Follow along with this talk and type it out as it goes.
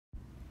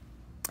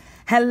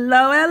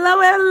Hello, hello,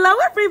 hello,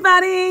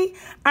 everybody.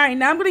 All right,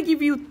 now I'm going to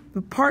give you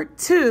part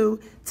 2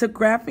 to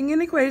graphing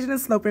an equation in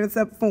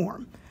slope-intercept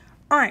form.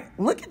 All right,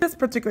 look at this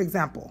particular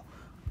example.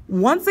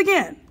 Once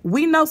again,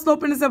 we know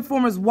slope-intercept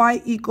form is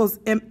y equals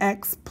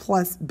mx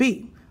plus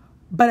b.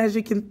 But as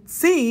you can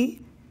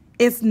see,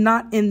 it's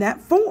not in that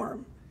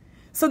form.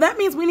 So that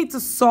means we need to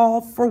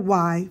solve for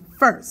y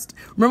first.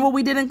 Remember what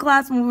we did in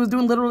class when we was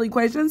doing literal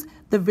equations?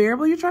 The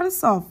variable you're trying to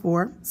solve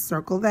for,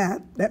 circle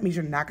that. That means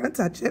you're not going to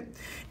touch it.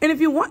 And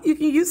if you want, you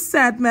can use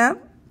SADMAP.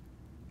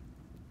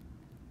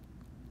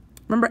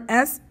 Remember,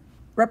 S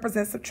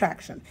represents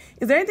subtraction.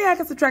 Is there anything I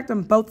can subtract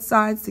on both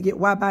sides to get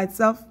y by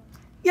itself?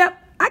 Yep,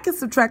 I can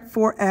subtract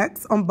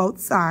 4x on both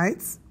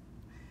sides.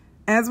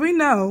 As we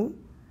know,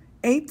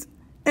 8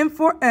 and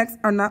 4x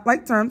are not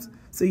like terms,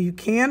 so you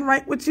can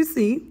write what you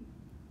see.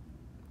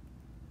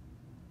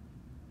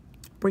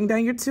 Bring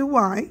down your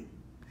 2y.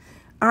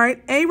 All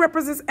right, A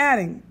represents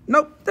adding.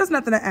 Nope, there's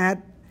nothing to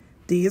add.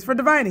 D is for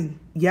dividing.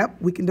 Yep,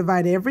 we can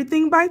divide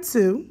everything by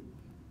 2.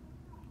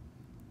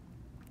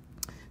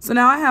 So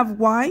now I have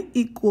y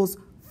equals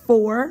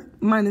 4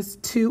 minus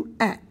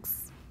 2x.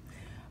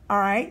 All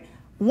right,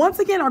 once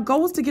again, our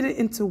goal is to get it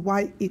into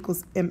y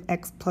equals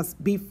mx plus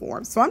b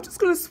form. So I'm just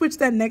going to switch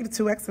that negative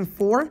 2x and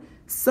 4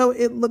 so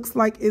it looks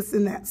like it's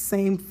in that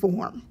same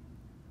form.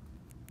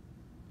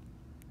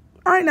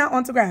 All right, now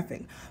on to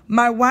graphing.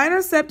 My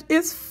y-intercept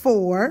is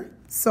 4,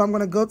 so I'm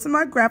going to go to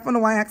my graph on the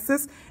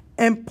y-axis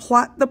and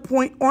plot the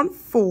point on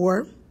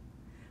 4.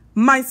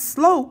 My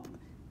slope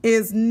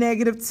is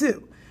negative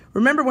 2.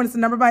 Remember, when it's a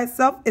number by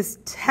itself, it's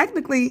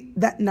technically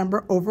that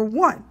number over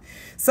 1.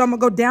 So I'm going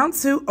to go down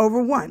 2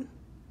 over 1.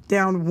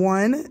 Down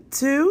 1,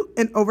 2,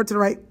 and over to the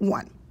right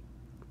 1.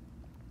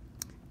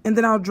 And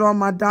then I'll draw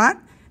my dot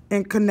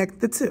and connect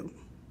the 2.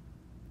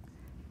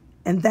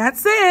 And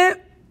that's it.